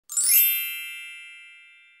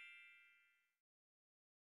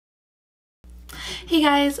Hey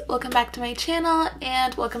guys, welcome back to my channel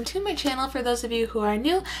and welcome to my channel for those of you who are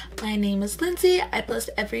new. My name is Lindsay. I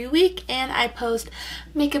post every week and I post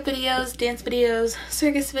makeup videos, dance videos,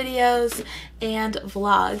 circus videos, and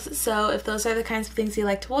vlogs. So if those are the kinds of things you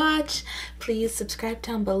like to watch, please subscribe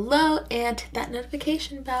down below and hit that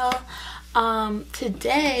notification bell.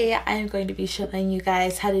 Today I'm going to be showing you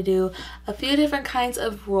guys how to do a few different kinds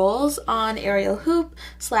of rolls on aerial hoop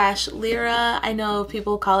slash Lyra. I know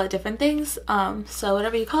people call it different things, so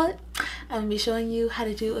whatever you call it, I'm going to be showing you how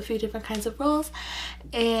to do a few different kinds of rolls,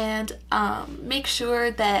 and make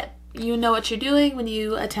sure that you know what you're doing when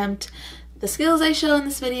you attempt the skills I show in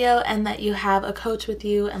this video, and that you have a coach with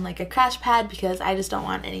you and like a crash pad, because I just don't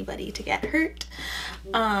want anybody to get hurt.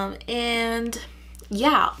 And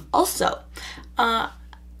yeah, also,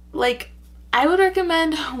 I would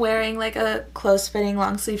recommend wearing like a close-fitting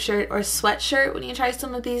long sleeve shirt or sweatshirt when you try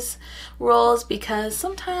some of these rolls, because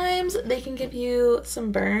sometimes they can give you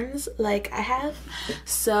some burns like I have.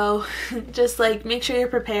 So just like make sure you're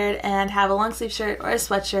prepared and have a long sleeve shirt or a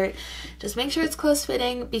sweatshirt. Just make sure it's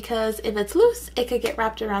close-fitting, because if it's loose, it could get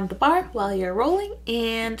wrapped around the bar while you're rolling,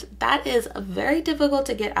 and that is very difficult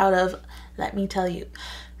to get out of, let me tell you.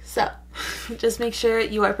 So just make sure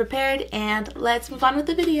you are prepared, and let's move on with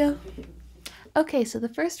the video. Okay, so the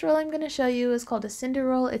first roll I'm going to show you is called a cinder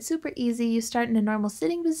roll. It's super easy. You start in a normal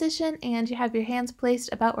sitting position and you have your hands placed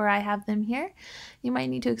about where I have them here. You might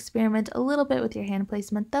need to experiment a little bit with your hand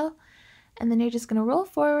placement though. And then you're just going to roll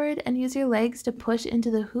forward and use your legs to push into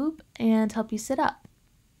the hoop and help you sit up.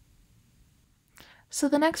 So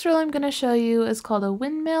the next roll I'm going to show you is called a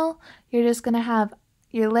windmill. You're just going to have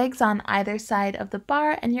your legs on either side of the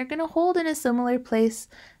bar, and you're going to hold in a similar place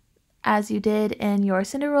as you did in your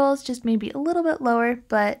cinder rolls, just maybe a little bit lower,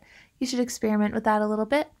 but you should experiment with that a little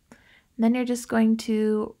bit. And then you're just going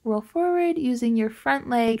to roll forward using your front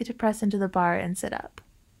leg to press into the bar and sit up.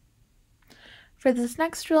 For this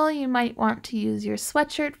next roll, you might want to use your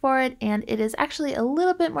sweatshirt for it, and it is actually a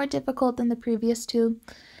little bit more difficult than the previous two.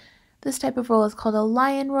 This type of roll is called a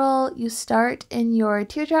lion roll. You start in your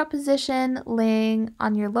teardrop position, laying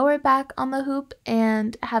on your lower back on the hoop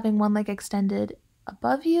and having one leg extended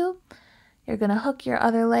above you. You're going to hook your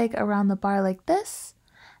other leg around the bar like this,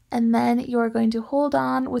 and then you're going to hold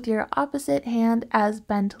on with your opposite hand as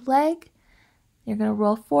bent leg. You're going to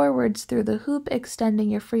roll forwards through the hoop, extending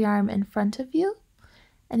your free arm in front of you,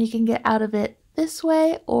 and you can get out of it this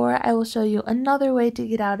way, or I will show you another way to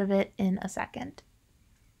get out of it in a second.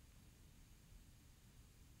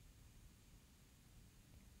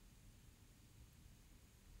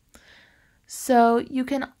 So you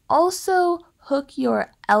can also hook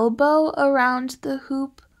your elbow around the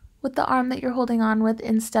hoop with the arm that you're holding on with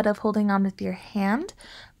instead of holding on with your hand,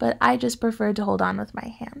 but I just prefer to hold on with my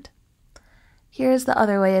hand. Here's the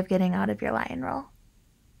other way of getting out of your lion roll.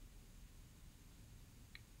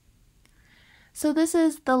 So this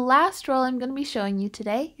is the last roll I'm going to be showing you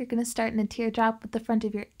today. You're going to start in a teardrop with the front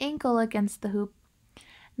of your ankle against the hoop.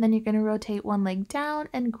 And then you're going to rotate one leg down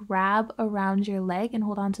and grab around your leg and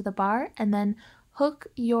hold on to the bar, and then hook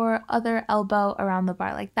your other elbow around the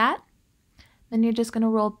bar like that. Then you're just going to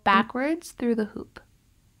roll backwards through the hoop.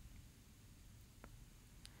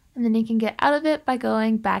 And then you can get out of it by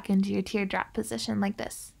going back into your teardrop position like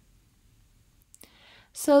this.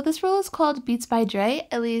 So this roll is called Beats by Dre,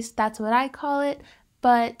 at least that's what I call it,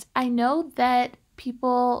 but I know that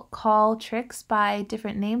people call tricks by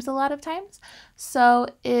different names a lot of times. So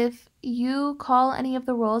if you call any of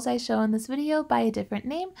the rolls I show in this video by a different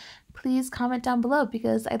name, please comment down below,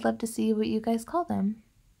 because I'd love to see what you guys call them.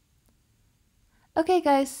 Okay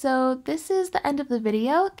guys, so this is the end of the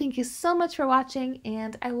video. Thank you so much for watching,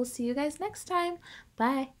 and I will see you guys next time.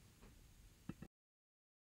 Bye!